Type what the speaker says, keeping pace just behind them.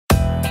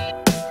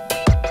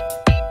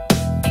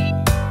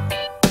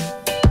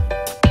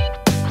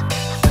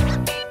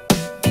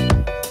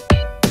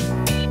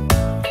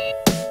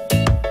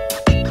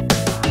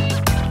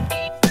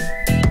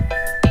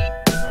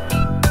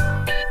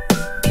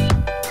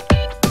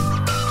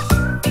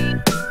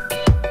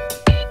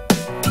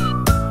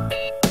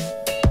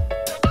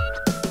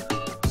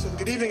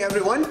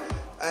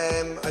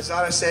As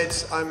Zara said,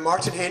 I'm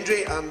Martin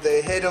Hendry. I'm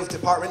the head of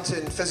department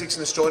in physics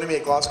and astronomy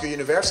at Glasgow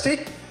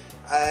University,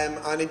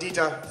 and indeed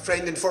a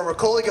friend and former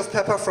colleague of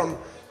Pippa from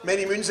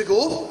many moons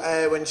ago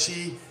when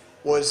she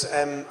was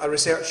a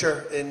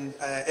researcher in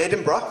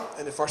Edinburgh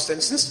in the first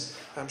instance.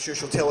 I'm sure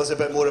she'll tell us a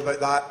bit more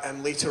about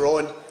that later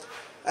on.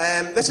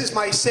 This is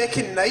my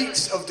second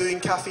night of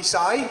doing Café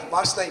Sci.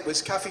 Last night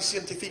was Café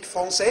Scientifique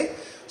Français,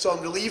 so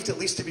I'm relieved at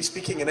least to be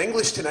speaking in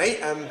English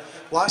tonight.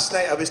 Last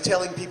night I was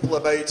telling people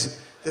about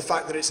the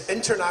fact that it's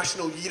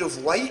International Year of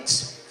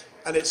Light,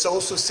 and it's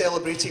also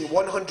celebrating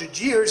 100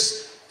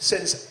 years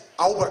since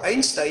Albert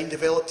Einstein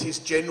developed his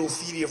general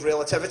theory of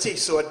relativity.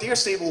 So I dare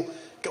say we'll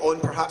get on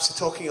perhaps to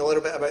talking a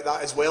little bit about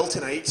that as well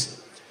tonight.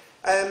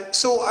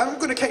 So I'm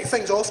going to kick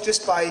things off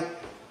just by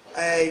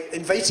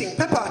inviting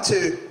Pippa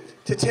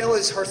to tell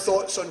us her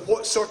thoughts on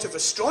what sort of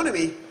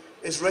astronomy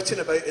is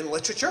written about in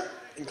literature,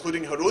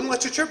 including her own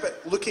literature,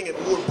 but looking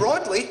at more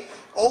broadly,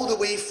 all the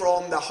way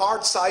from the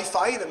hard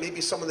sci-fi that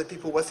maybe some of the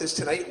people with us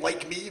tonight,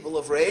 like me, will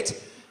have read,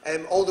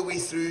 all the way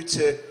through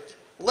to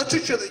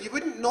literature that you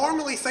wouldn't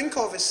normally think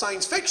of as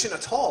science fiction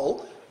at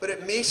all, but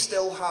it may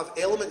still have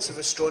elements of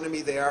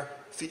astronomy there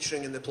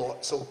featuring in the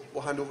plot. So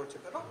we'll hand over to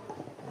Pippa.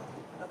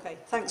 Okay,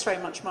 thanks very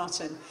much,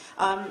 Martin.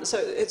 So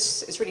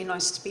it's really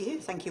nice to be here.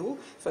 Thank you all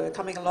for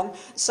coming along.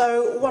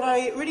 So what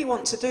I really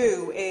want to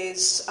do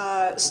is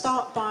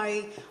start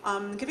by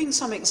giving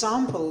some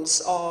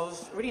examples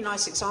of, really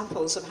nice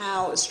examples of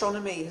how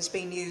astronomy has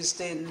been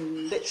used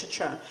in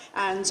literature.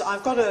 And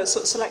I've got a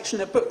sort of selection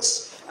of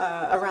books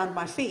around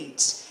my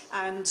feet.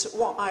 And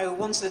what I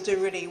wanted to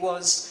do really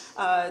was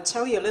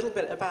tell you a little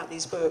bit about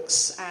these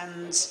books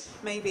and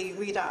maybe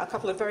read out a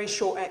couple of very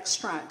short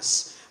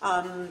extracts.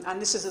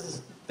 And this is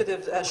a bit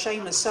of a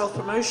shameless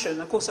self-promotion.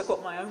 Of course, I've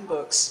got my own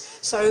books.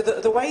 So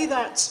the way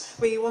that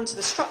we wanted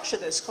to structure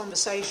this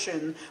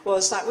conversation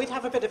was that we'd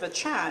have a bit of a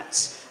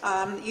chat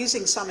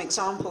using some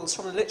examples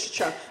from the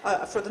literature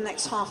for the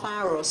next half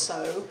hour or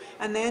so.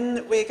 And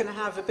then we're going to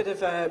have a bit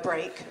of a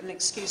break, an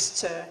excuse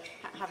to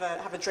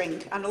have a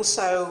drink, and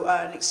also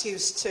an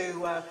excuse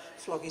to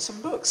flog you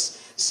some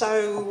books.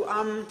 So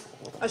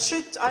I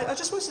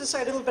just wanted to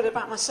say a little bit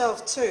about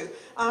myself too.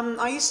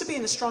 I used to be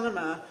an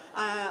astronomer.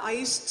 I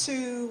used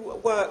to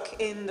work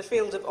in the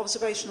field of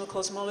observational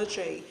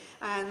cosmology,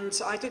 and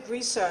I did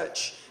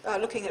research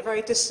looking at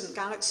very distant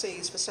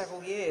galaxies for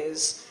several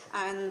years,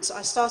 and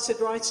I started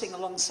writing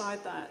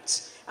alongside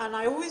that. And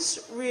I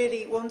always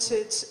really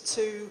wanted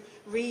to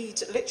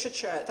read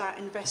literature that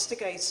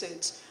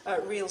investigated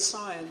real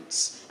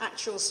science,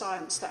 actual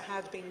science that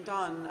had been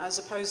done, as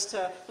opposed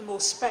to the more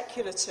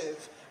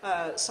speculative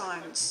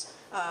science,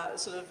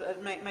 sort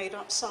of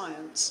made-up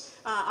science.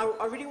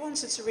 I really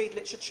wanted to read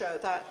literature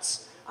that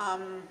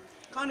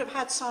kind of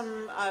had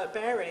some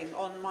bearing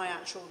on my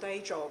actual day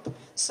job.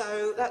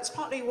 So that's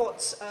partly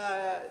what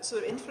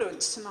sort of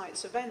influenced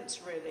tonight's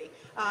event, really.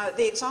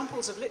 The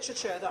examples of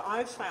literature that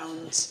I've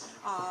found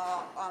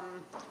are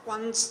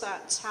ones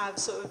that have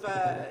sort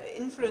of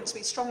influenced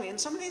me strongly, and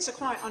some of these are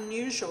quite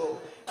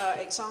unusual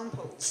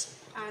examples.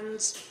 And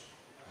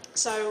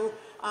so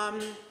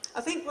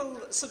I think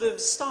we'll sort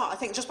of start,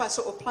 just by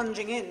sort of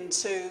plunging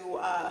into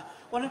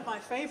one of my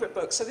favourite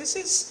books. So this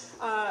is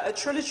a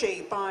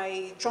trilogy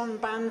by John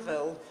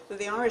Banville,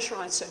 the Irish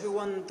writer who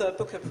won the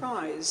Booker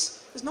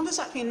Prize. He's not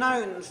exactly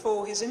known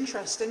for his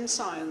interest in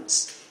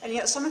science, and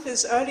yet some of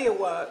his earlier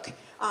work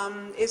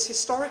is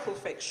historical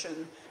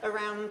fiction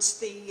around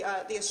the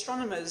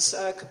astronomers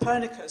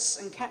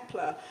Copernicus and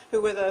Kepler,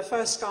 who were the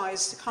first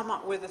guys to come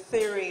up with a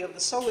theory of the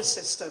solar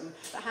system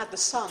that had the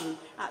sun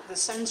at the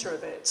centre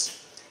of it.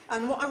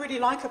 And what I really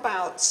like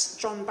about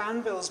John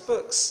Banville's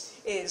books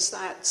is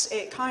that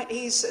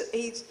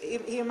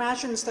he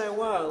imagines their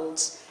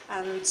worlds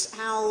and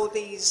how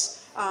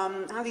these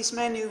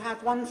men who had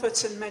one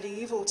foot in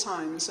medieval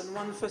times and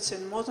one foot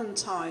in modern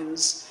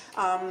times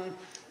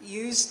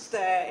used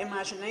their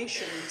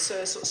imagination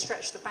to sort of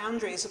stretch the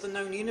boundaries of the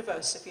known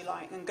universe, if you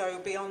like, and go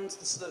beyond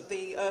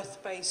the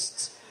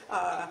Earth-based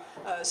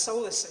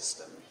solar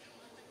system.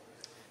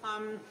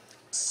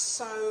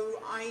 So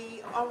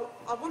I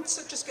want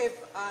to just give,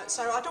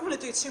 so I don't want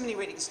to do too many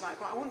readings tonight,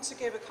 but I want to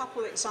give a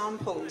couple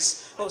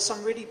examples of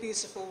some really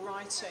beautiful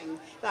writing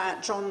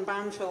that John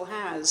Banville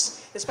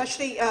has.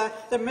 Especially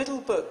the middle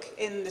book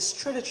in this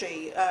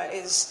trilogy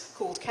is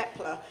called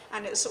Kepler,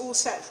 and it's all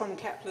set from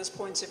Kepler's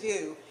point of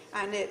view.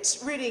 And it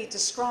really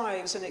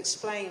describes and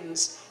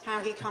explains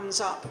how he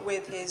comes up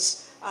with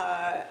his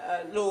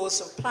laws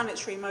of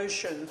planetary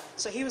motion.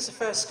 So he was the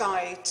first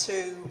guy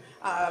to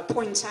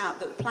point out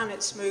that the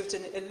planets moved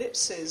in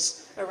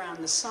ellipses around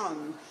the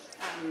sun.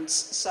 And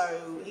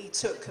so he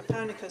took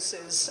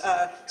Copernicus's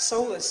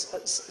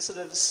sort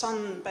of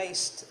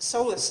sun-based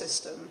solar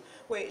system,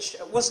 which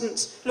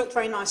looked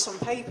very nice on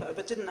paper,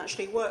 but didn't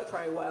actually work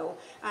very well.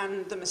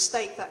 And the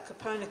mistake that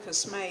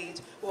Copernicus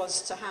made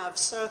was to have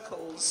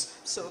circles,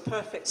 sort of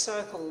perfect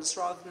circles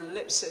rather than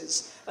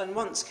ellipses. And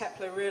once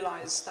Kepler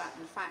realized that,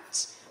 in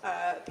fact,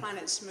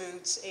 planets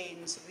moved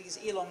in sort of these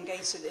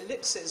elongated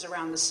ellipses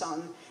around the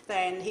sun,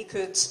 then he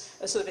could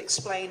sort of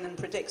explain and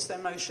predict their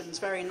motions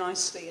very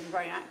nicely and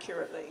very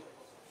accurately.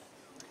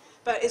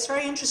 But it's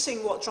very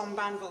interesting what John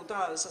Banville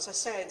does. As I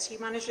said, he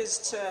manages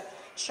to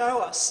show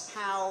us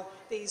how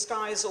these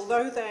guys,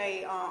 although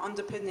they are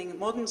underpinning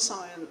modern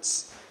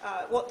science,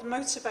 what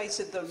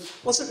motivated them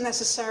wasn't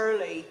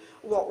necessarily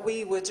what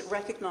we would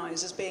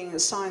recognize as being a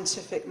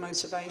scientific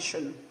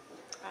motivation.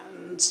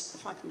 And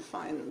if I can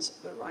find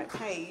the right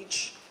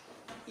page,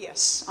 yes,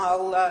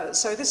 so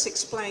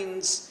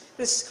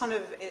this kind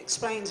of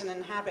explains and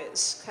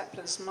inhabits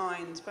Kepler's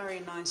mind very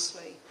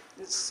nicely.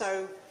 This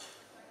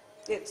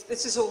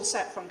is all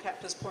set from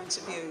Kepler's point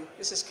of view.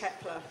 This is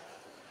Kepler.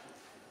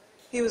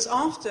 He was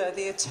after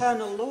the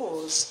eternal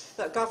laws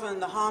that govern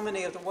the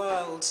harmony of the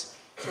world.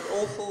 Through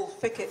awful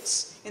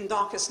thickets in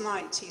darkest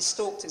night he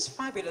stalked his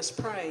fabulous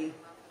prey.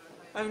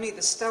 Only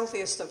the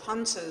stealthiest of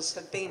hunters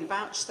had been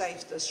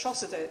vouchsafed a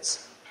shot at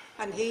it,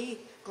 and he,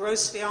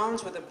 grossly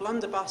armed with a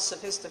blunderbuss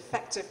of his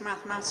defective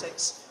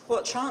mathematics,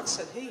 what chance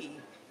had he?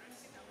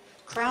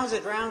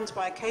 Crowded round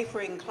by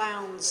capering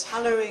clowns,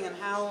 hallooing and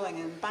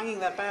howling and banging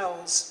their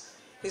bells,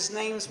 whose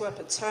names were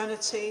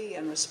paternity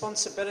and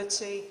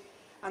responsibility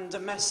and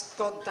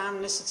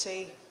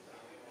goddamnicity.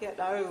 Yet,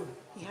 oh,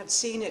 he had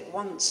seen it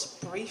once,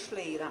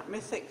 briefly, that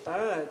mythic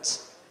bird,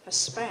 a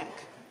speck,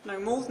 no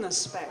more than a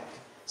speck,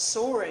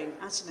 soaring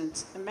at an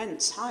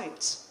immense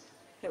height.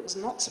 It was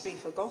not to be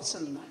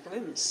forgotten, that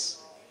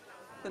glimpse.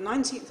 The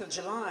 19th of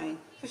July,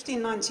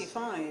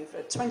 1595,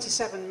 at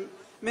 27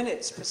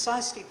 minutes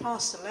precisely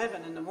past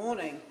 11 in the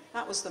morning,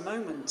 that was the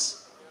moment.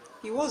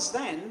 He was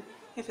then,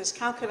 if his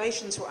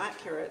calculations were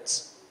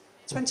accurate,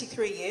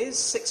 23 years,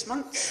 6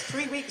 months,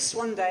 3 weeks,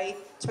 1 day,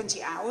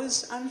 20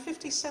 hours, and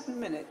 57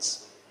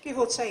 minutes, give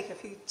or take a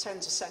few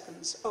tens of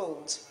seconds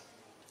old.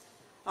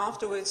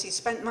 Afterwards, he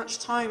spent much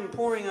time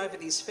poring over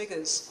these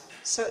figures,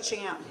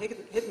 searching out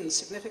hidden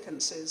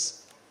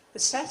significances. The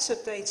set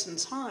of date and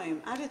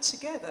time added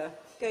together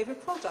gave a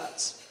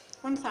product,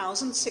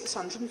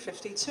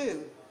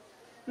 1,652.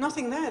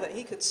 Nothing there that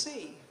he could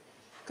see.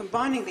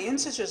 Combining the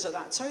integers of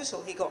that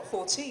total, he got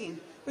 14,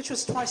 which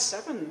was twice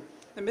 7,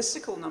 the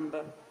mystical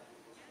number.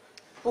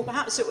 Or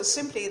perhaps it was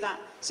simply that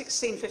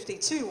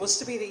 1652 was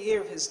to be the year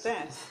of his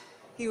death.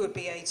 He would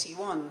be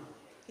 81.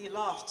 He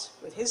laughed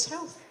with his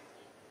health.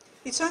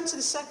 He turned to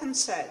the second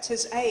set,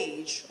 his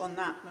age, on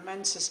that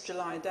momentous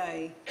July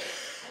day.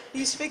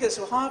 These figures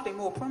were hardly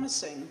more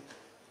promising.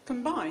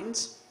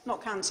 Combined,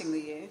 not counting the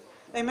year,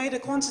 they made a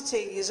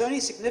quantity whose only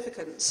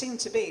significance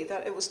seemed to be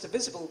that it was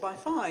divisible by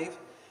 5,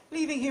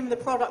 leaving him the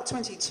product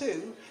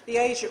 22, the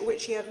age at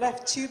which he had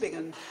left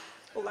Tübingen.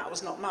 Well, that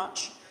was not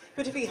much.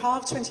 But if he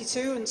halved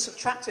 22 and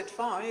subtracted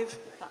 5,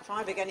 that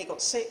 5 again he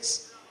got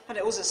 6, and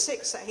it was a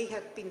 6 that he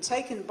had been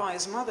taken by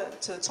his mother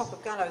to the top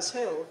of Gallows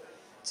Hill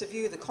to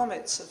view the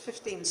comets of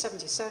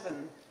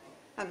 1577.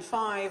 And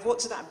 5, what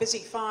did that busy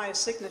 5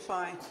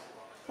 signify?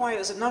 Why, it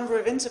was a number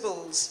of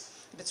intervals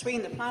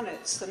between the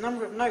planets, the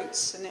number of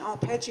notes in the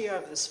arpeggio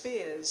of the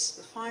spheres,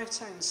 the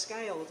 5-tone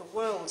scale of the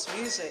world's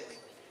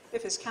music,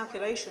 if his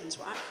calculations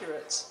were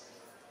accurate.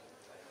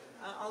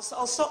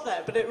 I'll stop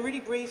there, but it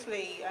really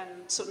briefly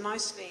and sort of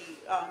nicely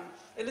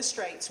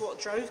illustrates what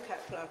drove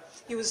Kepler.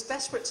 He was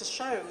desperate to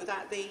show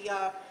that the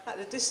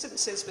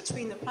distances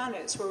between the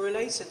planets were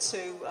related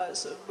to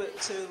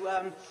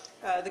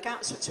the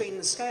gaps between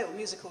the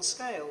musical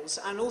scales,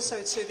 and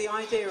also to the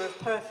idea of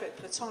perfect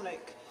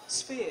Platonic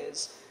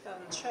spheres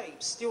and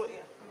shapes. Do you want?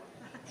 Yeah.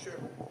 Sure.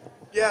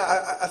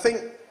 Yeah, I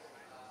think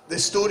the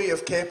story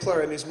of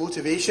Kepler and his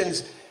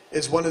motivations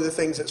is one of the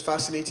things that's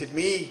fascinated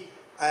me.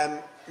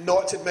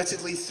 Not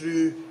admittedly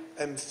through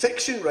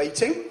fiction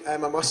writing, I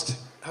must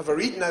have a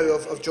read now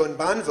of John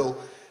Banville,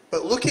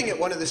 but looking at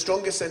one of the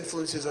strongest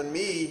influences on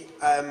me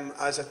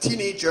as a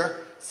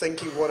teenager,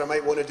 thinking what I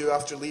might want to do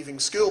after leaving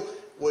school,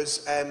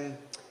 was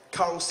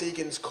Carl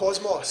Sagan's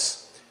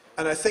Cosmos.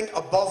 And I think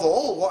above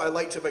all, what I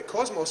liked about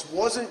Cosmos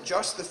wasn't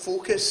just the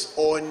focus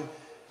on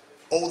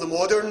all the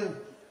modern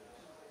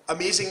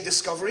amazing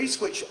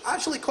discoveries, which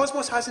actually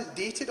Cosmos hasn't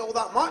dated all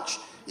that much.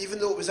 Even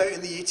though it was out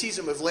in the 80s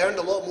and we've learned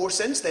a lot more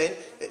since then,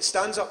 it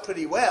stands up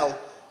pretty well.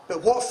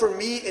 But what for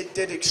me it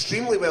did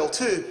extremely well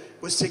too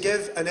was to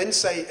give an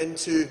insight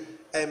into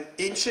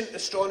ancient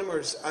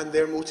astronomers and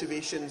their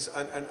motivations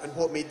and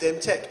what made them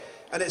tick.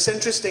 And it's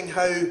interesting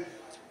how,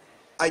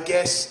 I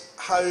guess,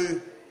 how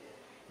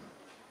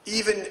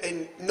even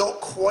in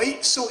not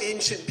quite so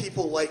ancient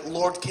people like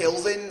Lord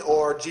Kelvin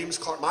or James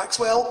Clerk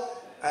Maxwell,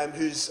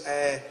 who's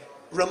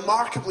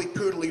remarkably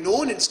poorly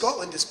known in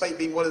Scotland despite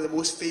being one of the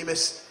most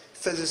famous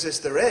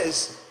physicist there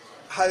is,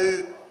 how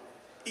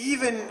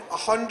even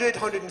 100,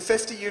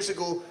 150 years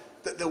ago,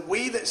 that the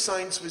way that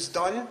science was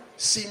done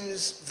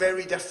seems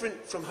very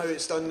different from how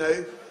it's done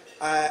now.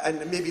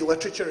 and maybe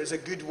literature is a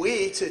good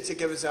way to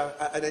give us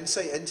an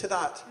insight into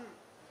that.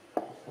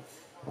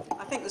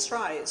 I think that's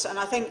right, and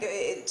I think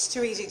it's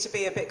too easy to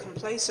be a bit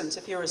complacent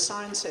if you're a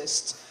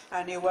scientist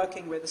and you're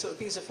working with the sort of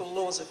beautiful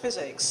laws of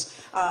physics,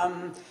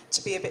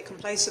 to be a bit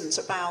complacent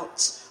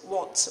about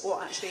what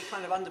actually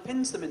kind of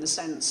underpins them in a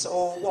sense,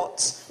 or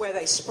where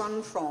they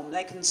sprung from.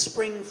 They can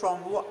spring from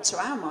what to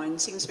our mind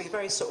seems to be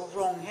very sort of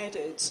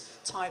wrong-headed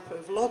type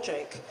of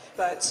logic,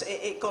 but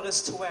it got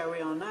us to where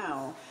we are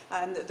now.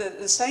 And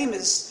the same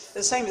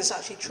is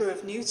actually true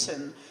of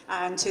Newton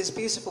and his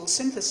beautiful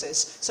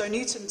synthesis. So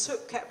Newton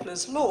took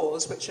Kepler's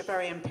laws, which are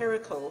very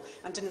empirical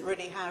and didn't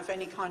really have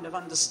any kind of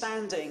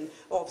understanding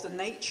of the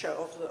nature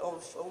of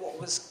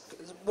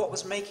what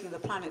was making the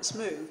planets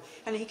move,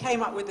 and he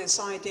came up with this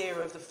idea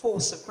of the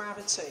force of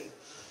gravity.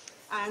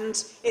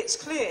 And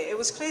it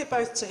was clear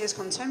both to his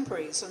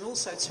contemporaries and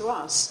also to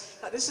us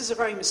that this is a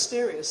very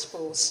mysterious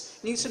force.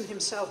 Newton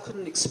himself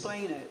couldn't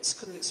explain it,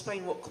 couldn't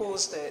explain what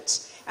caused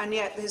it, and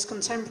yet his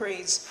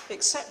contemporaries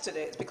accepted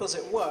it because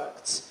it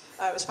worked.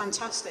 It was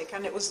fantastic,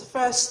 and it was the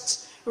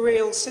first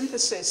real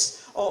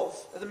synthesis of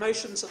the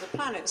motions of the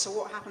planets, or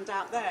what happened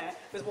out there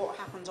with what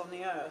happened on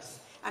the Earth.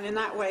 And in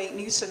that way,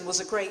 Newton was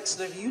a great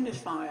sort of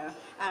unifier,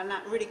 and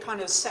that really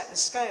kind of set the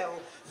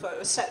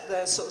set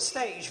the sort of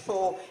stage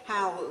for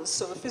how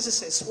sort of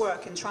physicists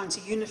work in trying to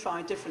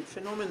unify different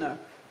phenomena.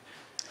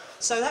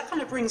 So that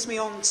kind of brings me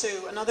on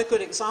to another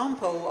good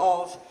example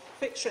of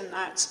fiction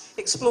that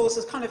explores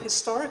the kind of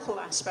historical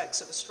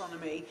aspects of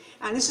astronomy.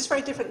 And this is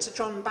very different to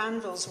John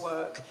Banville's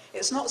work.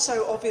 It's not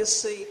so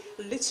obviously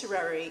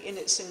literary in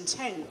its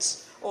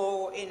intent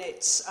or in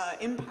its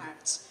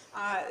impact.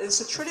 It's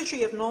a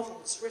trilogy of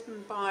novels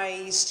written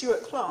by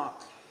Stuart Clark.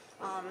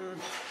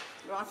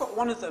 I've got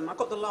one of them, I've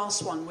got the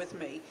last one with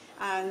me.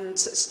 And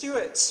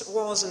Stuart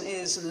was and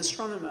is an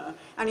astronomer,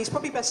 and he's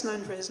probably best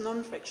known for his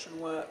non-fiction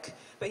work.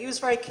 But he was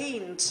very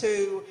keen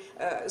to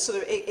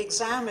sort of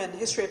examine the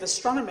history of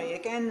astronomy,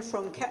 again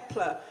from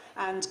Kepler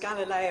and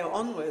Galileo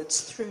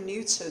onwards, through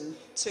Newton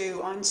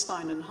to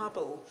Einstein and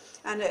Hubble.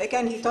 And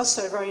again, he does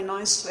so very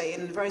nicely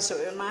in a very sort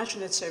of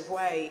imaginative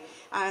way.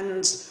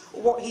 And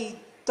what he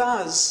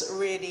does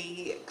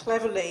really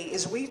cleverly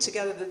is weave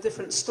together the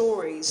different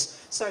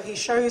stories. So he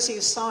shows you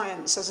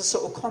science as a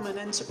sort of common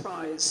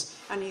enterprise,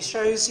 and he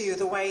shows you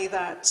the way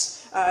that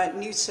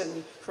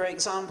Newton, for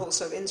example,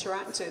 sort of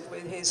interacted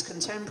with his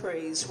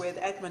contemporaries, with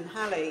Edmund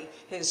Halley,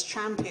 his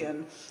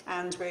champion,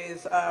 and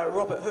with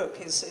Robert Hooke,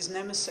 his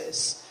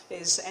nemesis,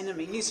 his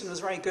enemy. Newton was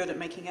very good at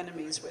making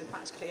enemies with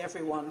practically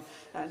everyone,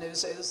 and it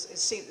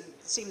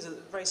seems a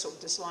very sort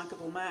of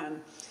dislikable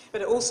man.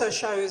 But it also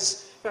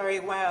shows very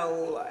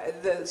well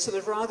the sort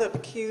of rather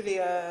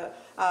peculiar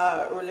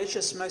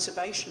religious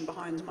motivation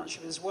behind much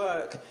of his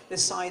work,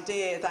 this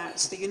idea that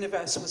the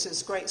universe was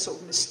this great sort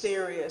of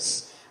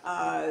mysterious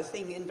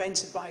thing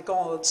invented by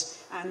God,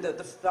 and that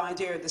the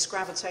idea of this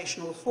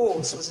gravitational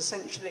force was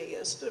essentially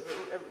a sort of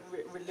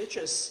a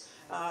religious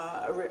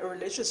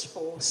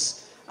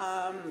force,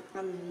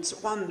 and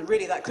one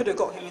really that could have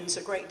got him into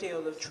a great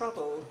deal of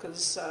trouble,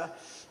 because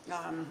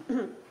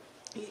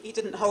he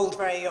didn't hold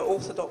very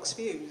orthodox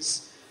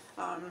views.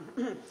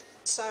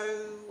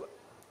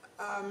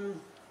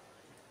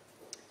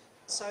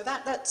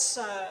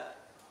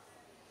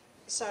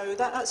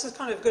 That's a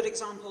kind of good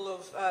example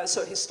of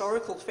sort of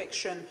historical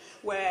fiction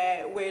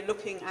where we're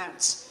looking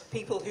at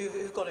people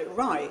who got it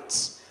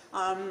right.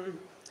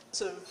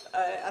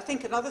 I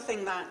think another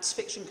thing that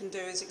fiction can do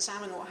is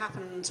examine what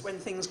happens when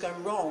things go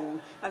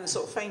wrong, and the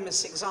sort of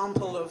famous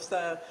example of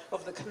the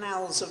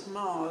canals of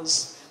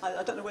Mars.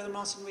 I don't know whether,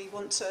 Martin, we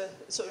want to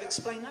sort of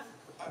explain that?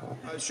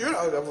 Sure,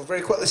 I'll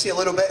very quickly say a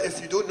little bit.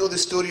 If you don't know the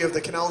story of the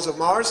canals of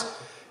Mars,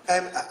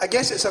 I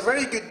guess it's a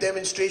very good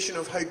demonstration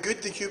of how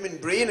good the human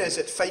brain is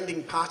at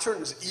finding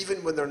patterns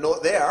even when they're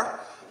not there,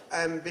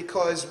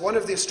 because one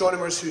of the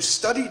astronomers who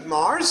studied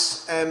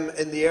Mars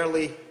in the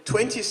early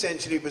 20th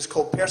century was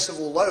called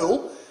Percival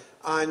Lowell,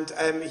 and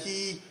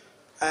he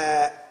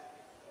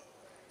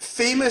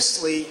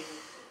famously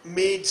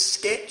made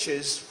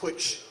sketches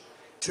which,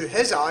 to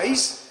his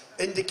eyes,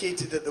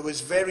 indicated that there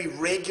was very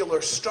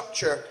regular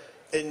structure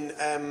in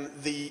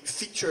the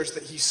features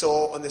that he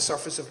saw on the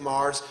surface of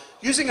Mars,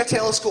 using a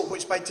telescope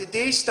which by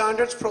today's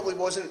standards probably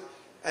wasn't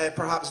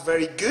perhaps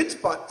very good,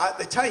 but at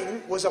the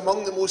time was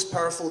among the most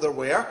powerful there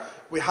were.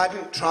 We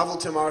hadn't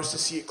travelled to Mars to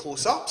see it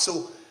close up,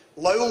 so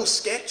Lowell's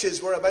sketches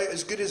were about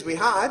as good as we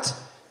had,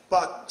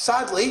 but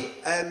sadly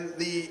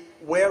they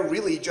were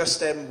really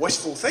just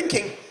wishful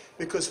thinking,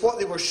 because what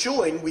they were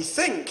showing, we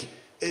think,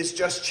 is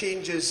just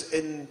changes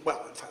in,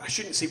 well, in fact, I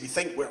shouldn't say we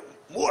think, we're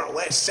more or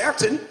less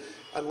certain,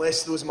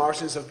 unless those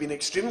Martians have been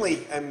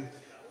extremely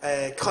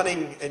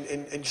cunning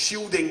in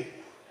shielding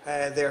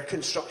their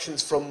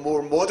constructions from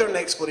more modern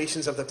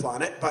explorations of the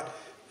planet. But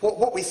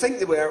what we think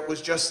they were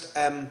was just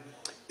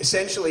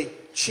essentially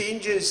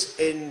changes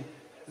in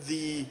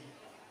the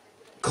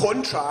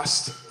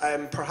contrast,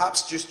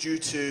 perhaps just due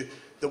to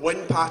the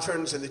wind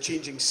patterns and the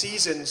changing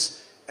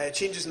seasons,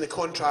 changes in the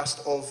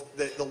contrast of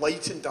the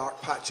light and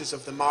dark patches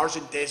of the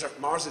Martian desert.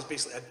 Mars is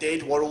basically a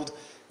dead world.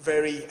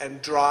 very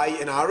dry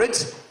and arid.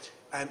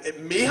 It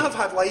may have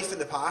had life in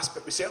the past,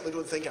 but we certainly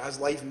don't think it has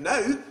life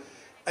now.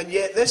 And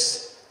yet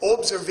this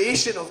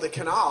observation of the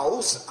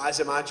canals, as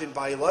imagined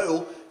by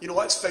Lowell, you know,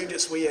 it's found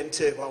its way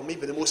into, well,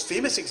 maybe the most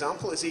famous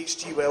example is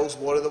H.G. Wells'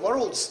 War of the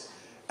Worlds.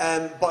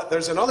 But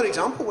there's another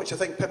example which I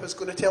think Pippa's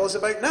going to tell us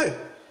about now.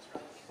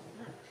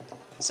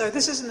 So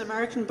this is an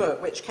American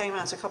book which came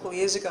out a couple of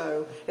years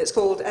ago. It's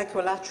called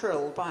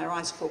Equilateral by a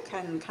writer called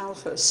Ken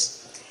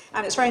Kalfus.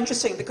 And it's very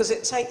interesting because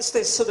it takes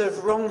this sort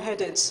of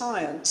wrong-headed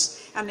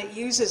science and it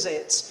uses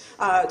it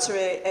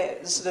to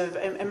sort of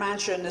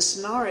imagine a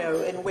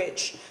scenario in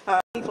which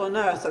people on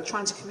Earth are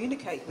trying to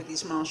communicate with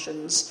these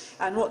Martians.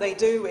 And what they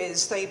do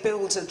is they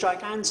build a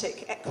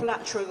gigantic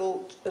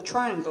equilateral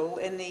triangle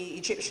in the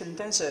Egyptian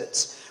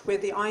desert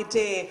with the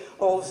idea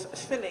of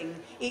filling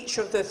each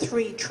of the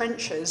 3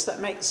 trenches that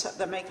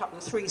make up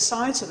the 3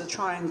 sides of the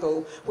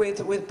triangle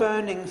with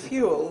burning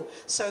fuel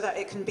so that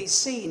it can be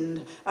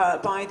seen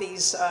by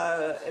these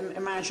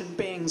imagined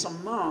beings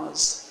on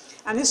Mars.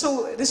 And this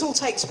all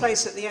takes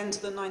place at the end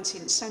of the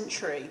 19th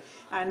century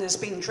and has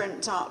been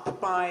dreamt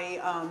up by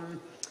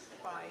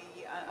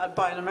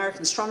an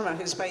American astronomer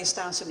who's based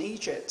out in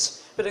Egypt.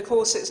 But of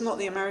course it's not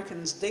the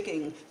Americans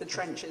digging the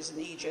trenches in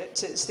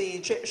Egypt, it's the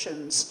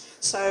Egyptians.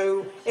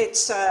 So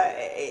it's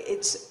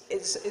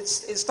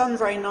done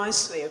very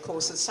nicely, of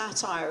course. The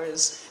satire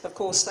is, of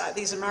course, that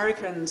these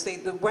Americans,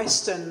 the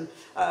Western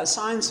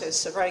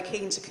scientists are very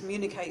keen to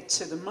communicate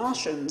to the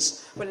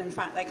Martians when in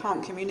fact they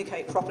can't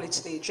communicate properly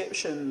to the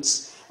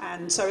Egyptians.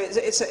 And so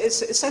it's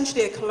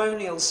essentially a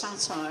colonial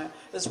satire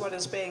as well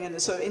as being a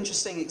sort of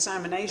interesting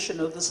examination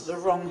of the sort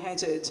of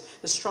wrong-headed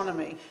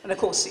astronomy. And of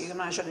course, you can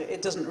imagine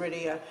it doesn't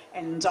really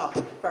end up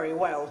very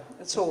well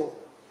at all.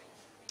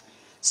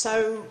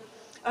 So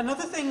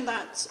another thing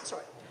that,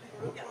 sorry.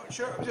 Yeah.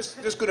 Sure, I'm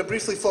just going to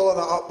briefly follow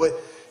that up with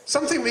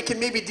something we can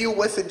maybe deal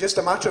with in just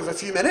a matter of a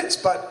few minutes,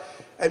 but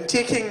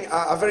taking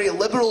a very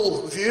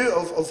liberal view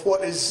of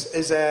what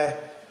is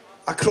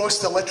across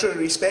the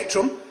literary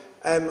spectrum.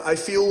 I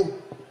feel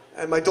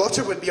my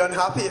daughter would be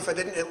unhappy if I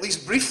didn't at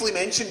least briefly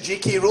mention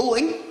J.K.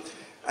 Rowling.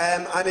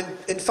 And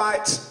in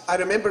fact, I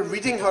remember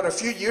reading her a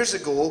few years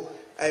ago,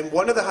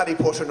 one of the Harry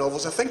Potter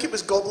novels, I think it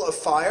was Goblet of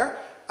Fire,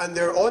 and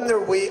they're on their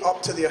way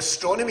up to the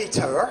Astronomy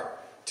Tower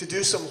to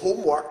do some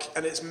homework,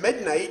 and it's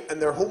midnight,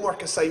 and their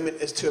homework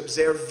assignment is to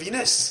observe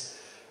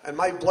Venus. And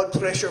my blood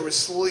pressure was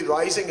slowly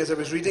rising as I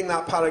was reading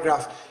that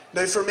paragraph.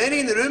 Now, for many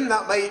in the room,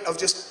 that might have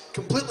just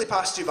completely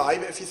passed you by,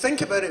 but if you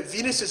think about it,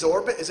 Venus's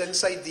orbit is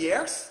inside the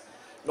Earth.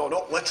 No,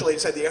 not literally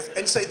inside the Earth,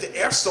 inside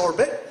the Earth's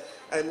orbit,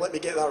 and let me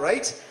get that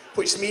right,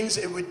 which means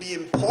it would be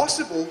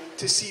impossible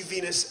to see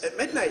Venus at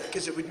midnight,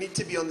 because it would need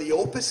to be on the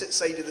opposite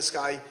side of the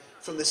sky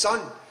from the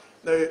sun.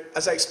 Now,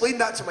 as I explained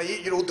that to my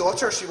 8-year-old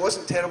daughter, she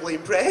wasn't terribly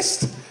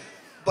impressed,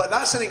 but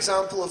that's an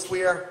example of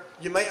where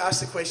you might ask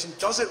the question,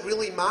 does it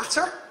really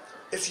matter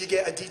if you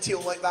get a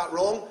detail like that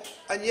wrong?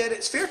 And yet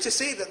it's fair to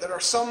say that there are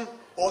some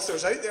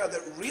authors out there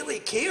that really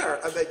care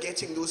about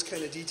getting those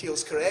kind of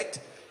details correct.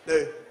 Now,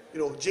 you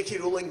know, J.K.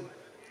 Rowling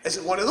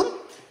isn't one of them,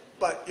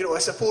 but, you know, I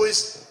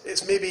suppose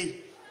it's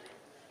maybe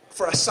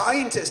for a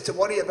scientist to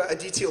worry about a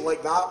detail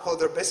like that while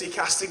they're busy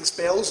casting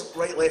spells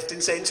right, left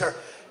and centre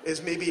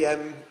is maybe,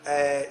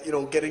 you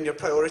know, getting your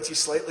priorities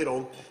slightly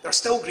wrong. They're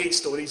still great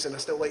stories and I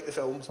still like the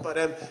films, but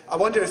I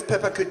wonder if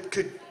Pippa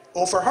could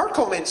offer her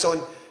comments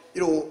on,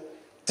 you know,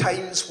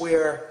 times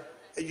where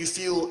you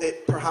feel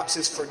it perhaps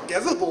is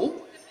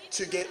forgivable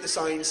to get the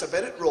science a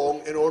bit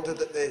wrong in order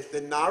that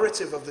the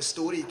narrative of the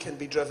story can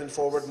be driven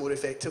forward more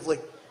effectively.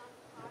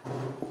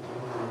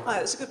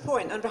 That's a good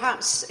point, and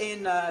perhaps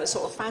in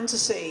sort of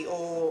fantasy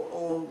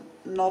or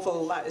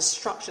novel that is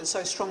structured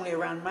so strongly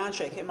around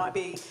magic, it might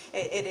be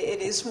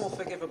it is more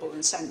forgivable in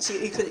a sense.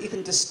 You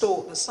can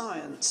distort the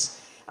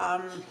science.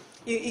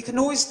 You can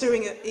always do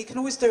it. You can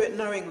always do it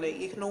knowingly.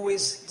 You can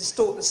always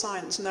distort the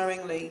science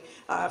knowingly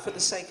for the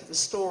sake of the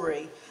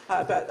story.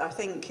 But I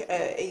think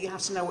you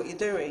have to know what you're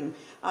doing.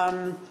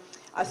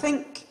 I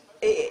think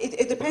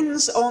it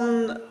depends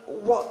on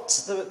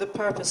what the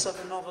purpose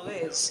of a novel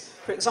is.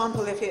 For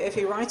example, if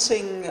you're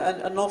writing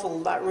a novel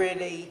that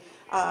really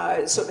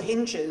sort of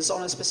hinges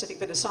on a specific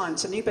bit of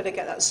science, and you better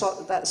get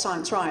that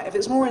science right. If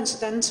it's more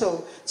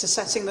incidental to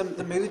setting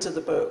the mood of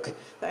the book,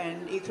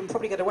 then you can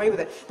probably get away with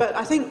it. But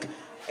I think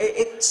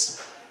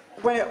it's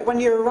when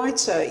you're a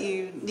writer,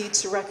 you need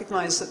to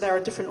recognise that there are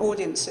different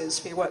audiences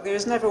for your work. There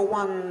is never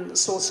one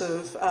sort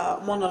of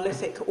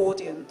monolithic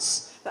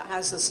audience that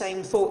has the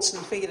same thoughts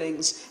and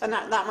feelings, and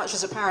that much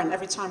is apparent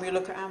every time you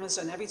look at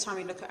Amazon. Every time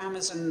you look at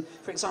Amazon,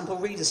 for example,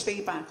 readers'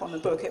 feedback on the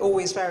book, it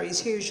always varies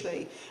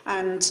hugely.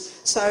 And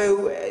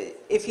so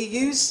if you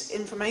use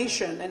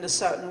information in a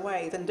certain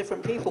way, then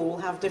different people will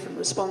have different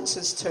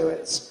responses to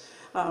it.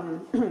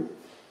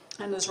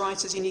 And as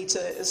writers, you need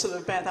to sort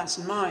of bear that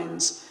in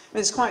mind. And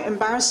it's quite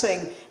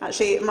embarrassing,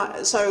 actually.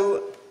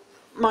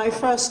 My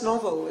first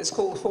novel is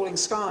called Falling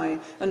Sky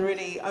and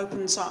really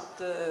opens up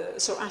the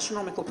sort of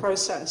astronomical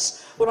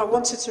process. What I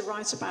wanted to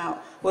write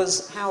about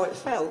was how it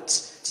felt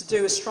to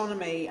do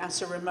astronomy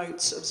at a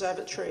remote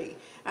observatory.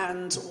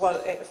 and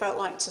what it felt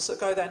like to sort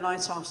of go there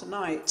night after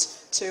night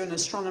to an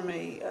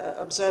astronomy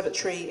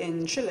observatory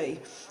in Chile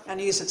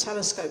and use the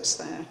telescopes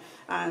there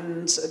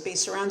and be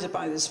surrounded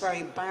by this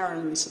very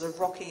barren sort of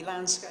rocky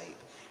landscape.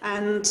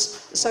 And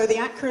so the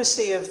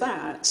accuracy of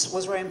that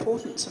was very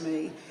important to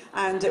me,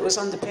 and it was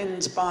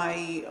underpinned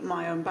by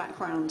my own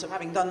background of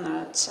having done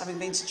that, having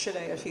been to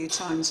Chile a few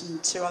times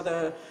and to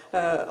other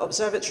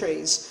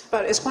observatories.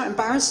 But it's quite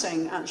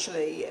embarrassing,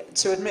 actually,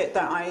 to admit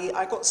that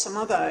I got some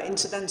other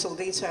incidental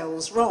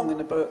details wrong in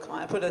the book.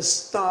 I put a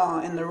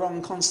star in the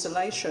wrong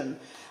constellation,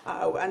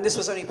 and this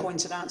was only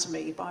pointed out to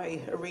me by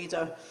a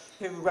reader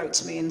who wrote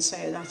to me and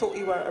said, "I thought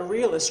you were a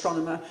real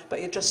astronomer,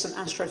 but you're just an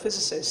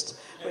astrophysicist,"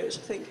 which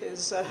I think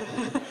is,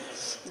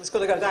 it's got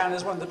to go down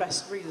as one of the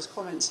best readers'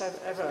 comments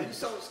ever.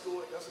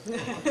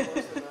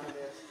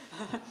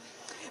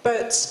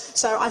 But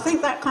so I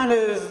think that kind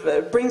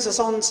of brings us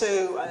on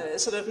to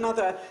sort of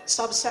another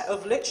subset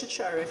of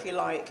literature, if you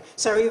like.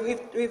 So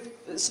we've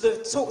sort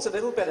of talked a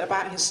little bit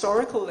about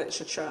historical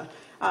literature.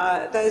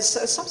 There's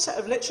a subset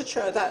of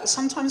literature that's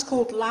sometimes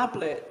called lab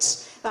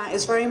lit, that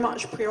is very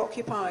much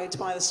preoccupied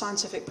by the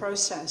scientific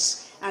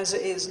process as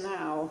it is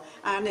now,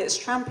 and it's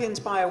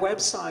championed by a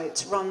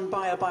website run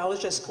by a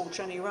biologist called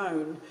Jenny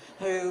Rohn,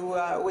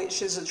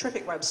 which is a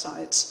terrific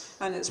website,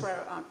 and it's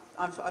where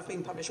I've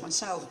been published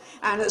myself,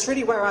 and it's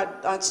really where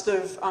I'd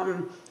sort of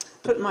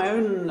put my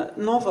own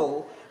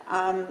novel.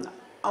 I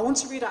want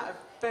to read out a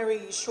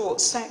very short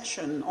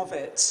section of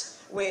it,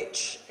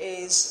 which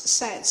is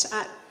set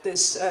at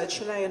this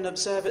Chilean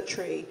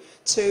observatory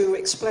to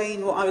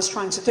explain what I was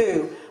trying to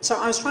do. So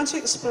I was trying to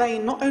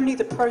explain not only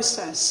the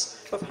process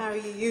of how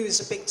you use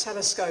a big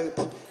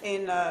telescope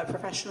in a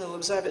professional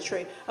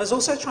observatory, I was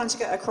also trying to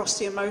get across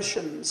the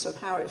emotions of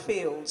how it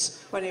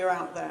feels when you're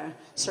out there,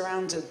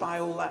 surrounded by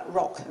all that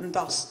rock and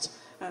dust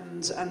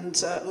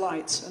and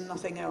light and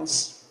nothing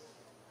else.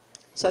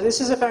 So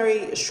this is a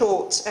very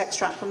short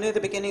extract from near the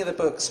beginning of the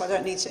book, so I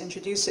don't need to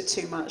introduce it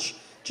too much.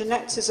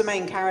 Jeanette is the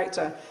main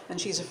character, and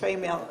she's a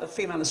female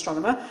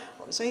astronomer,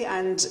 obviously,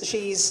 and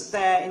she's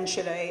there in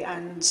Chile,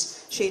 and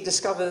she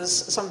discovers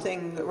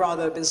something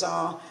rather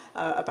bizarre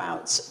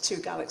about two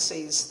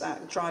galaxies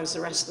that drives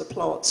the rest of the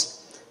plot.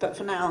 But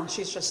for now,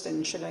 she's just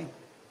in Chile.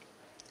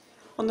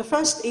 On the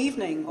first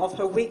evening of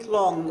her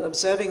week-long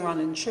observing run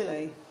in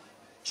Chile,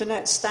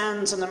 Jeanette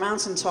stands on the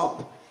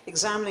mountaintop,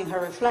 examining her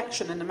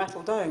reflection in the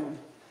metal dome.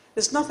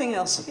 There's nothing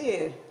else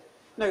here.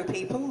 No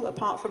people,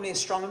 apart from the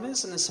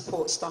astronomers and the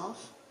support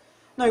staff.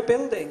 No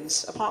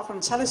buildings, apart from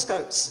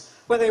telescopes,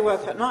 where they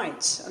work at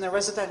night, and a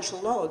residential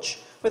lodge,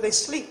 where they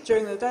sleep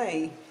during the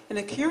day, in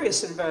a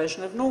curious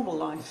inversion of normal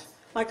life,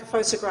 like a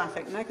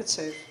photographic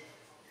negative.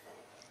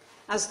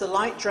 As the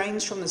light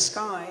drains from the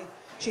sky,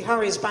 she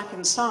hurries back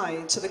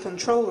inside to the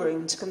control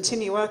room to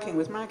continue working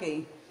with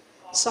Maggie.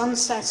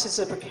 Sunset is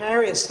a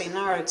precariously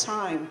narrow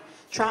time,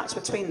 trapped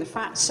between the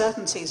fat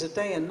certainties of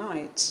day and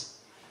night.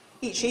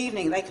 Each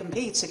evening they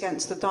compete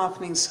against the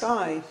darkening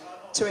sky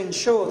to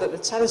ensure that the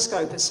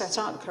telescope is set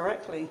up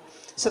correctly,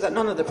 so that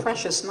none of the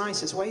precious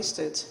night is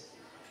wasted.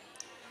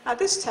 At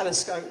this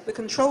telescope, the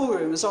control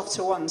room is off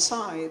to one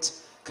side,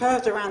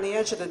 curved around the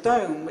edge of the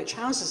dome which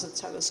houses the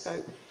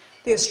telescope.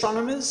 The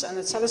astronomers and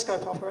the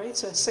telescope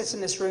operator sit in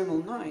this room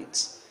all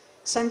night,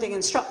 sending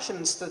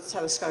instructions to the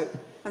telescope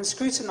and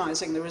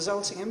scrutinizing the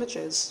resulting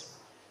images.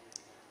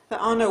 There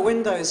are no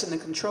windows in the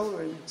control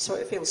room, so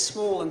it feels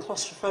small and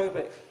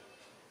claustrophobic.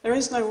 There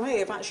is no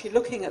way of actually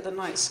looking at the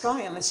night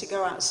sky unless you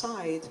go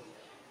outside.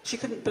 She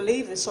couldn't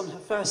believe this on her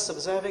first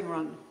observing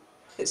run.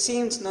 It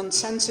seemed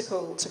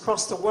nonsensical to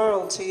cross the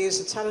world to use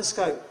a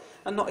telescope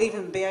and not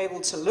even be able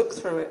to look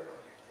through it.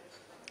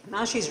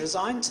 Now she's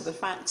resigned to the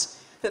fact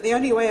that the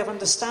only way of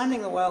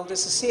understanding the world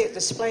is to see it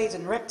displayed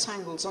in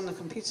rectangles on the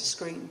computer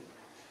screen.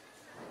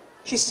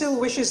 She still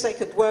wishes they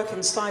could work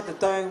inside the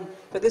dome,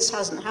 but this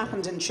hasn't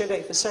happened in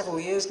Chile for several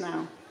years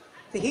now.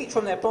 The heat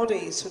from their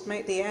bodies would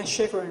make the air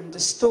shiver and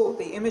distort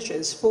the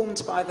images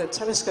formed by the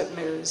telescope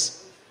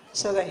mirrors,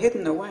 so they're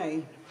hidden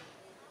away.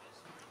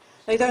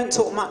 They don't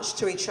talk much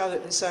to each other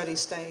at this early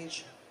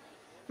stage.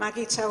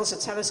 Maggie tells the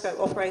telescope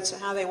operator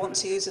how they want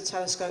to use the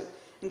telescope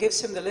and gives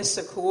him the list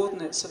of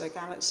coordinates of their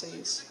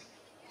galaxies.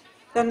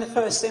 Then the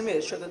first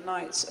image of the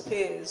night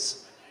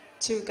appears.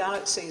 Two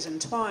galaxies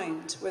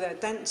entwined, with their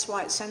dense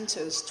white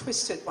centers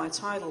twisted by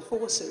tidal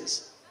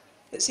forces.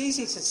 It's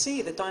easy to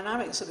see the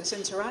dynamics of this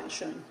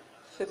interaction,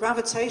 the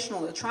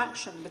gravitational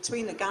attraction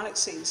between the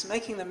galaxies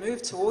making them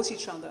move towards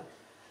each other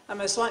and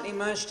most likely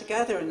merge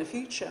together in the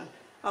future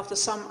after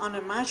some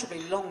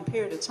unimaginably long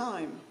period of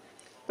time.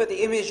 But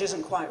the image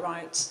isn't quite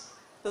right.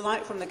 The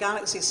light from the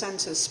galaxy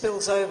centers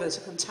spills over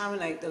to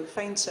contaminate the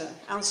fainter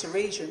outer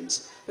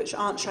regions which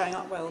aren't showing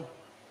up well.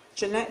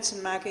 Jeanette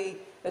and Maggie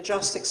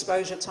adjust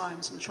exposure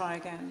times and try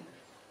again.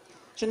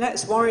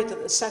 Jeanette's worried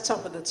that the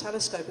setup of the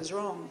telescope is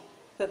wrong,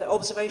 that the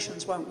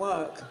observations won't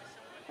work.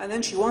 And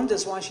then she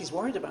wonders why she's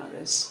worried about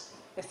this.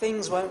 If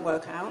things won't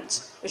work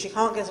out, if she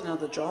can't get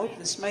another job,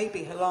 this may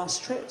be her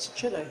last trip to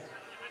Chile.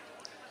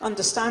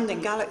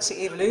 Understanding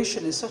galaxy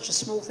evolution is such a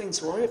small thing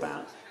to worry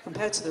about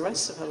compared to the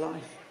rest of her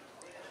life.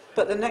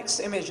 But the next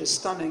image is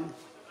stunning.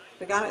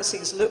 The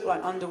galaxies look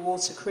like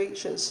underwater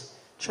creatures,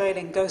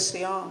 trailing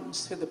ghostly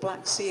arms through the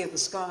black sea of the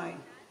sky.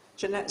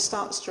 Jeanette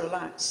starts to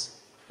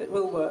relax. It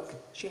will work.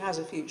 She has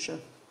a future.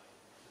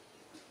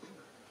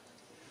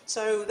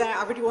 So there,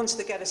 I really wanted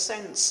to get a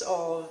sense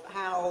of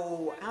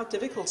how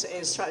difficult it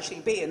is to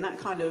actually be in that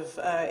kind of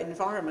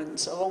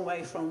environment, a long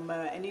way from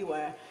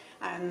anywhere,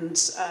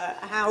 and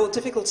how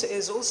difficult it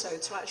is also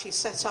to actually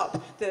set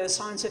up the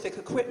scientific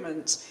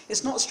equipment.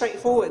 It's not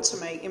straightforward to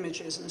make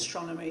images in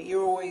astronomy.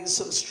 You're always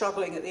sort of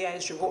struggling at the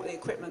edge of what the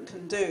equipment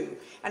can do,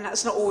 and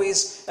that's not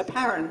always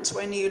apparent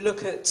when you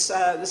look at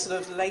the sort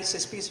of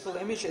latest beautiful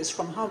images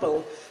from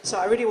Hubble. So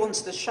I really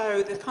wanted to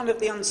show the kind of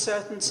the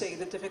uncertainty,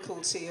 the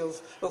difficulty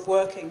of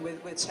working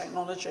with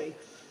technology.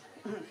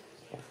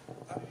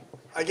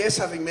 I guess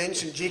having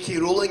mentioned J.K.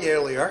 Rowling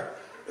earlier,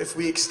 if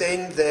we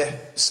extend the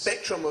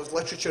spectrum of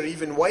literature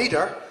even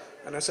wider,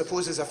 and I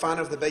suppose as a fan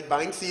of the Big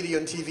Bang Theory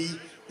on TV,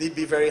 they'd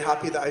be very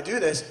happy that I do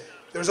this,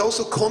 there's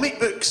also comic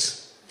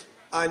books.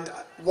 And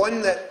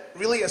one that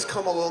really has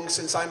come along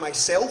since I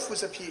myself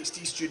was a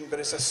PhD student, but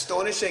it's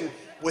astonishing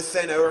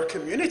within our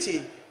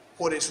community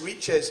what its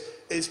reach is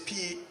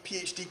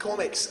PhD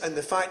comics, and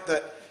the fact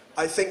that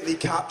I think they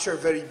capture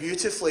very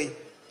beautifully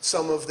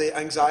some of the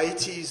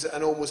anxieties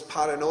and almost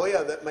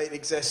paranoia that might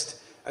exist,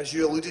 as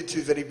you alluded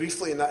to very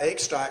briefly in that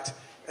extract.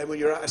 And when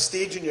you're at a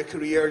stage in your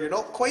career, you're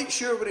not quite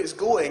sure where it's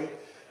going.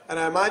 And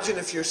I imagine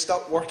if you're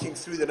stuck working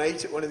through the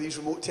night at one of these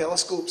remote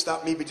telescopes,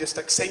 that maybe just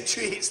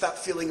accentuates that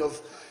feeling of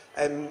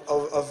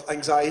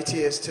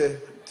anxiety as to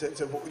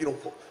you know,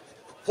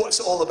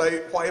 what's it all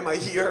about? Why am I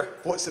here?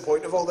 What's the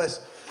point of all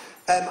this?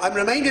 I'm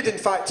reminded, in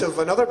fact, of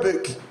another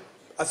book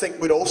I think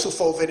would also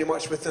fall very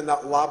much within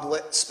that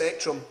lab-lit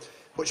spectrum,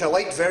 which I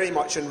liked very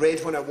much and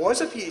read when I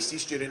was a PhD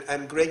student,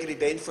 Gregory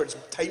Benford's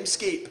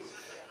Timescape.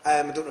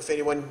 I don't know if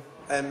anyone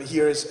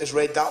here has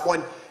read that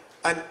one.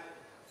 And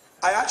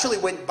I actually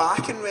went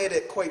back and read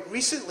it quite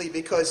recently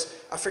because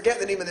I forget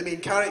the name of the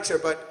main character,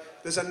 but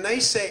there's a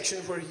nice section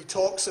where he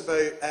talks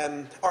about,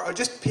 or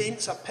just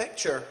paints a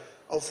picture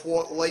of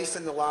what life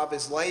in the lab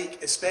is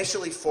like,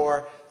 especially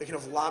for the kind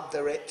of lab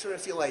director,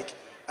 if you like,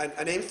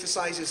 and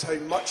emphasises how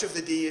much of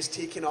the day is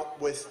taken up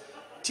with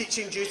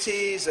teaching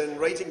duties and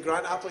writing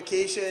grant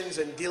applications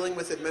and dealing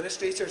with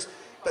administrators.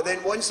 But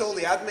then once all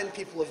the admin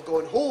people have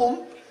gone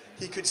home,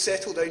 he could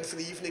settle down for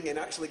the evening and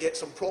actually get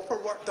some proper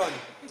work done.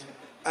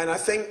 And I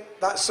think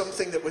that's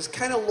something that was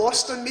kind of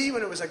lost on me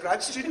when I was a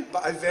grad student,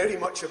 but I very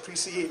much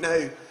appreciate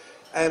now.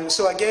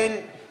 So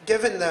again,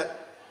 given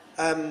that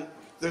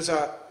there's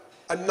a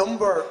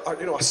number, or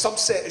a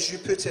subset, as you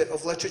put it,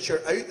 of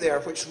literature out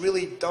there which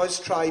really does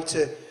try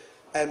to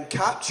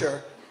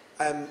capture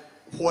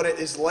what it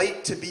is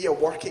like to be a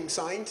working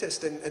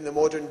scientist in the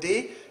modern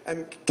day.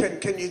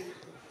 Can you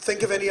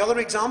think of any other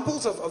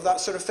examples of that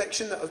sort of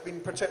fiction that have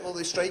been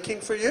particularly striking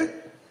for you?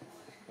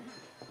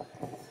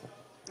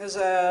 There's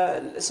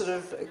a sort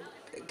of,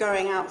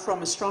 going out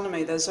from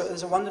astronomy, there's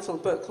a wonderful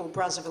book called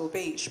Brazzaville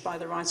Beach by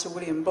the writer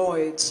William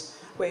Boyd,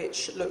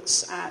 which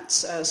looks at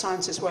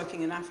scientists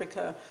working in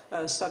Africa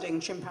studying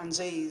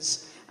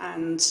chimpanzees.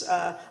 And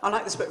I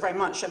like this book very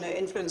much, and it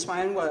influenced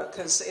my own work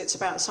because it's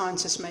about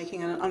scientists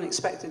making an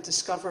unexpected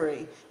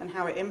discovery and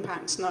how it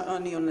impacts not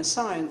only on the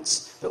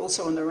science, but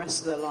also on the rest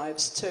of their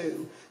lives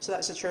too. So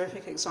that's a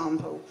terrific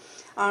example.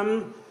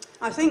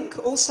 I think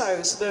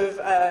also sort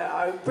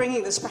of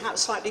bringing this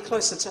perhaps slightly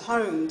closer to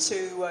home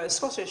to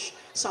Scottish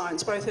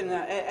science, both in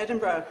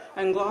Edinburgh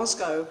and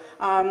Glasgow.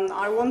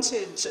 I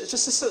wanted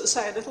just to sort of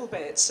say a little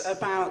bit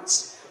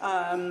about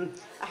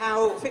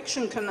how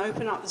fiction can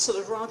open up the sort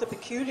of rather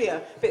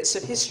peculiar bits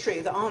of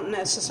history that aren't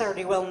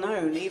necessarily well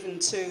known, even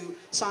to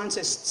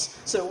scientists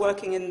sort of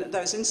working in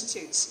those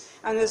institutes.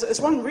 And there's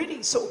one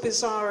really sort of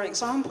bizarre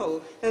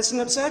example. There's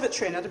an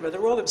observatory in Edinburgh, the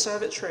Royal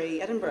Observatory,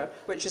 Edinburgh,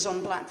 which is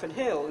on Blackford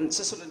Hill, and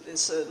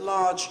it's a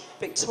large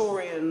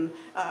Victorian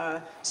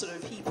sort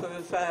of heap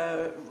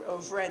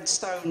of red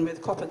stone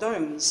with copper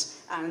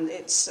domes, and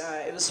it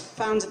was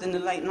founded in the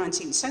late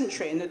 19th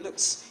century, and it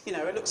looks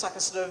like a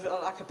sort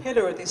of like a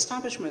pillar of the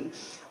establishment.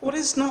 What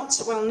is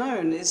not well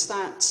known is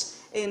that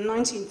in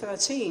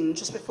 1913,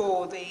 just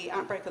before the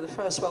outbreak of the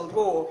First World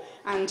War,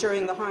 and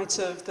during the height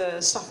of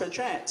the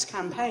suffragette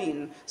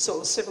campaign,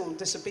 sort of civil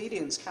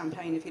disobedience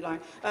campaign, if you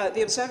like,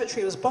 the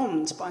observatory was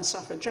bombed by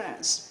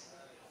suffragettes.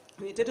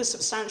 And it did a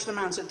substantial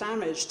amount of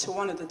damage to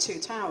one of the two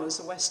towers,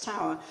 the West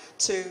Tower,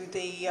 to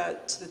the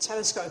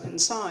telescope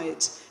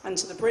inside, and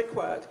to the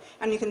brickwork.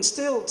 And you can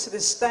still, to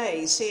this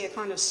day, see a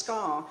kind of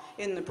scar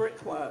in the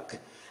brickwork.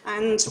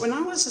 And when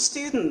I was a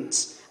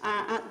student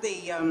at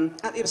the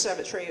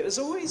observatory, it was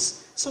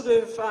always sort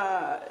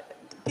of,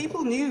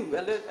 people knew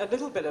a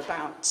little bit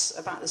about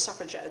the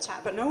suffragette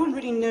attack, but no one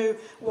really knew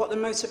what the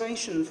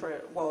motivation for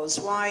it was,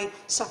 why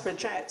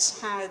suffragettes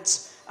had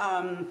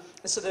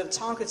sort of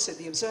targeted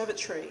the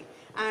observatory.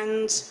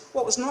 And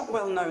what was not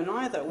well known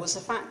either was the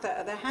fact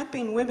that there had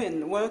been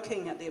women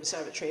working at the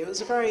observatory. It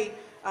was a very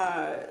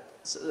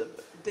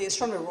the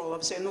Astronomer Royal,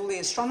 obviously, and all the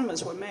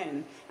astronomers were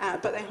men,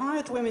 but they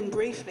hired women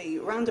briefly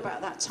around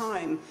about that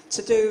time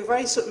to do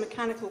very sort of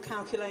mechanical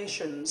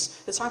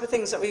calculations, the type of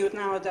things that we would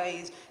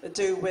nowadays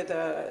do with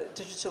a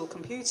digital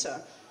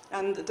computer.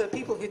 And the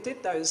people who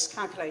did those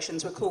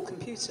calculations were called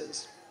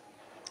computers.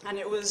 And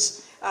it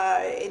was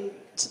in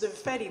sort of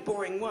fairly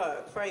boring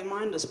work, very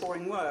mindless,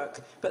 boring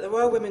work, but there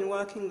were women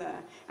working there.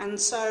 And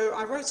so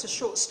I wrote a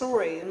short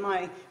story in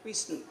my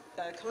recent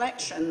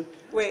collection,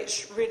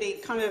 which really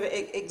kind of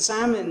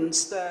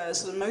examines the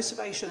sort of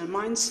motivation and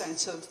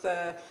mindset of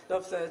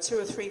the 2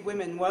 or 3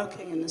 women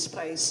working in this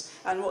place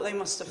and what they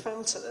must have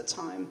felt at the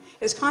time.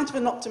 It's kind of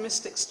an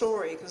optimistic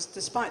story because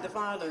despite the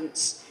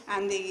violence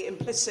and the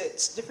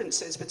implicit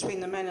differences between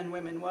the men and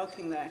women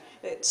working there,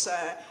 it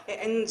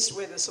ends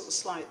with a sort of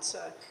slight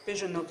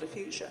vision of the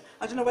future.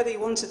 I don't know whether you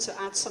wanted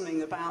to add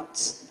something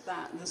about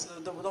that,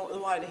 the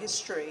wider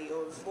history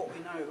of what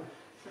we know.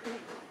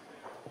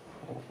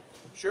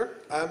 Sure.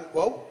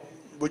 Well,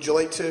 would you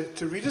like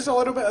to read us a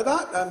little bit of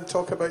that and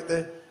talk about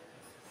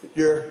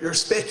your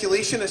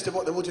speculation as to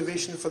what the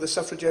motivation for the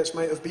suffragettes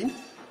might have been?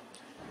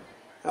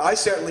 I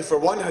certainly, for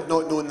one, had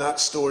not known that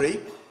story,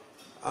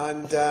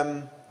 and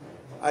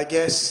I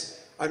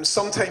guess I'm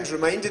sometimes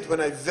reminded when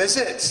I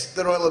visit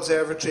the Royal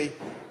Observatory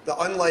that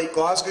unlike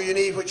Glasgow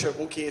Uni, which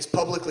is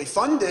publicly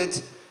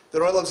funded, the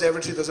Royal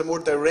Observatory, there's a more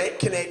direct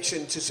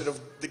connection to sort of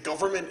the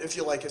government, if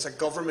you like. It's a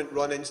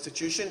government-run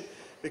institution,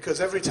 because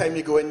every time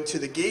you go into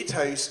the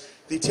gatehouse,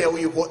 they tell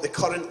you what the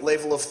current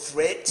level of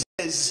threat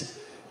is,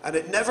 and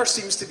it never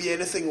seems to be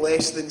anything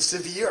less than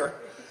severe.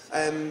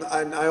 And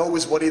I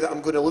always worry that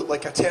I'm going to look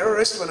like a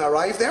terrorist when I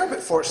arrive there,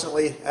 but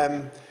fortunately,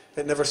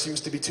 it never seems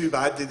to be too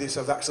bad. They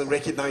have actually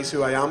recognised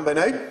who I am by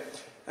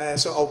now.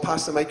 So I'll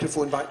pass the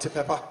microphone back to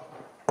Pippa.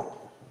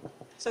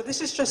 So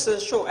this is just a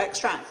short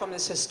extract from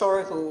this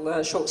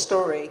historical short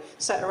story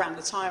set around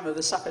the time of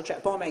the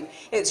suffragette bombing.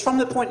 It's from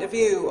the point of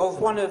view of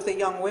one of the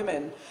young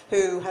women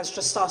who has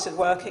just started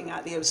working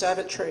at the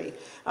observatory,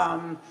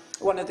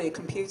 one of the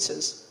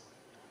computers.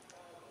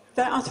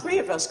 There are 3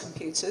 of us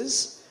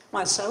computers,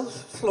 myself,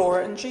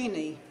 Flora and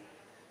Jeannie.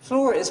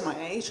 Flora is my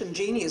age and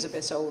Jeannie is a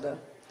bit older.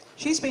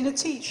 She's been a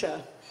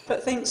teacher,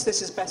 but thinks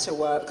this is better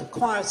work,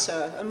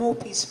 quieter and more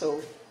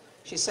peaceful.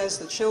 She says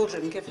the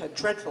children give her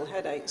dreadful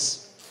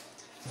headaches.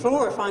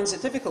 Flora finds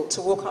it difficult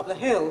to walk up the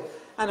hill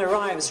and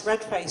arrives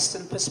red-faced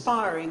and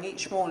perspiring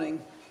each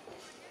morning.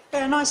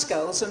 They are nice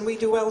girls and we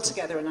do well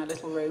together in our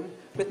little room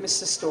with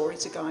Mr. Story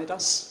to guide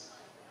us.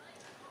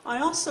 I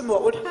asked them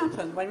what would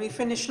happen when we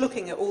finished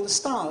looking at all the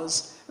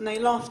stars, and they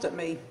laughed at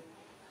me.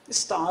 The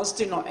stars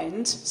do not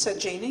end, said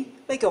Jeannie.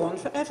 They go on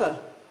forever.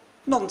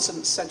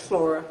 Nonsense, said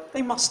Flora.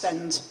 They must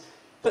end.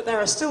 But there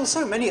are still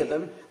so many of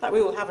them that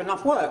we will have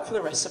enough work for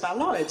the rest of our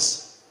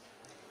lives.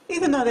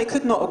 Even though they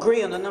could not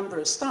agree on the number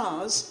of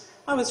stars,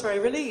 I was very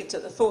relieved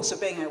at the thought of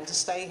being able to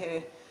stay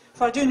here,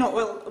 for I do not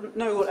well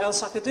know what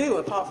else I could do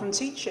apart from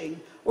teaching,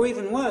 or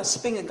even worse,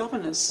 being a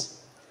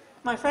governess.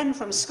 My friend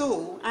from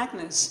school,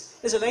 Agnes,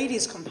 is a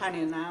lady's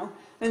companion now,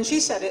 and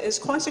she said it is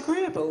quite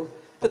agreeable,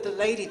 but the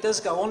lady does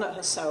go on at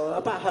her so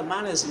about her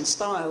manners and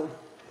style.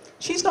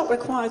 She's not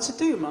required to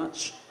do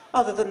much,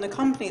 other than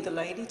accompany the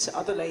lady to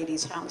other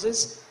ladies'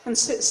 houses and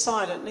sit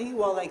silently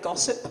while they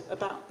gossip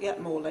about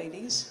yet more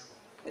ladies.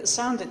 It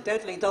sounded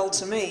deadly dull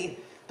to me,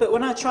 but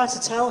when I tried to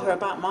tell her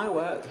about my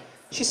work,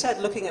 she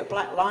said looking at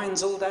black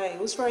lines all day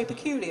was very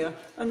peculiar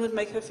and would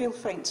make her feel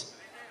faint.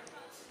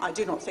 I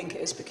do not think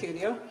it is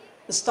peculiar.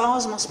 The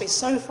stars must be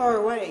so far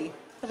away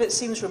that it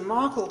seems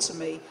remarkable to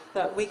me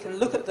that we can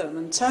look at them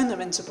and turn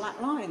them into black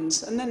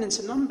lines and then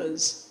into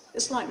numbers.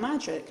 It's like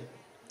magic,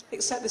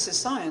 except this is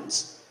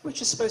science,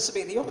 which is supposed to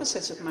be the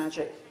opposite of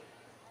magic.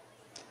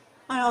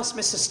 I asked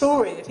Mr.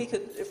 Story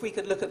if we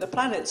could look at the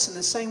planets in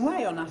the same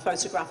way on our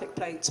photographic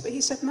plates, but he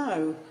said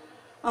no.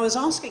 I was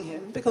asking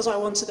him because I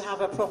wanted to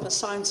have a proper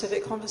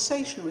scientific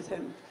conversation with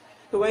him,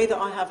 the way that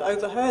I have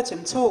overheard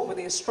him talk with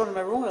the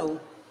Astronomer Royal,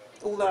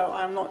 although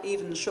I'm not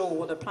even sure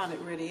what a planet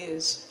really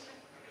is.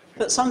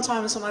 But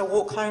sometimes when I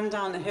walk home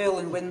down the hill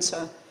in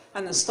winter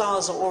and the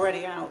stars are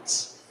already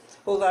out,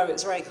 although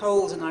it's very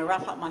cold and I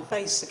wrap up my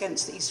face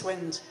against the east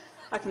wind,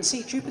 I can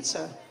see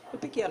Jupiter, a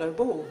big yellow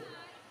ball.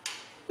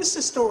 Mr.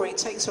 Story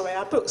takes away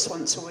our books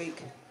once a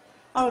week.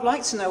 I would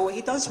like to know what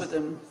he does with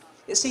them.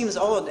 It seems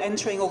odd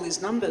entering all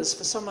these numbers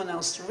for someone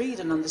else to read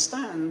and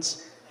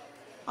understand.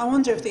 I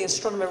wonder if the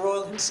Astronomer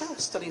Royal himself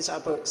studies our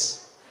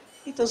books.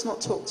 He does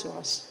not talk to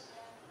us.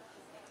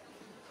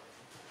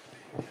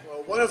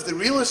 Well, one of the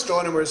real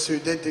astronomers who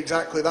did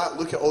exactly that,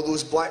 look at all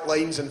those black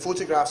lines and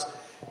photographs,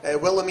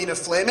 Wilhelmina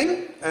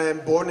Fleming,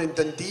 born in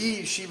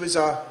Dundee. She was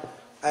a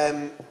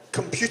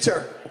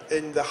computer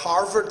in the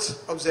Harvard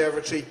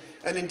Observatory,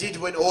 and indeed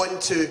went on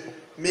to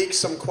make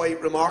some quite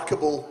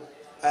remarkable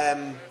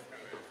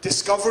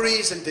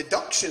discoveries and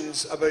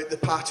deductions about the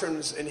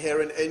patterns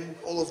inherent in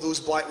all of those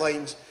black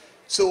lines.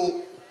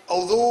 So,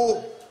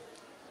 although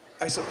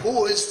I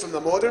suppose from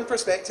the modern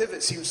perspective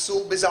it seems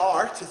so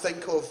bizarre to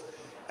think of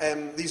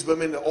these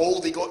women,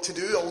 all they got to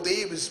do all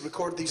day was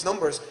record these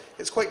numbers,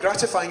 it's quite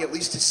gratifying at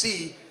least to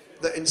see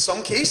that in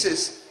some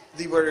cases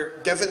they were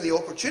given the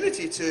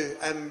opportunity to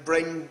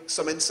bring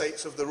some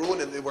insights of their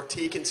own, and they were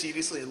taken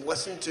seriously and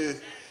listened to.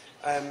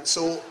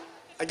 So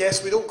I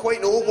guess we don't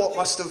quite know what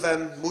must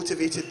have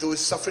motivated those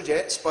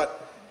suffragettes,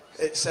 but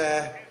it's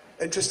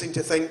interesting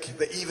to think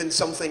that even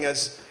something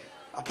as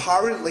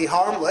apparently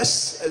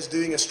harmless as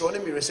doing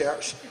astronomy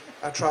research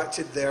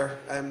attracted their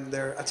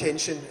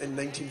attention in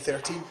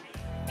 1913.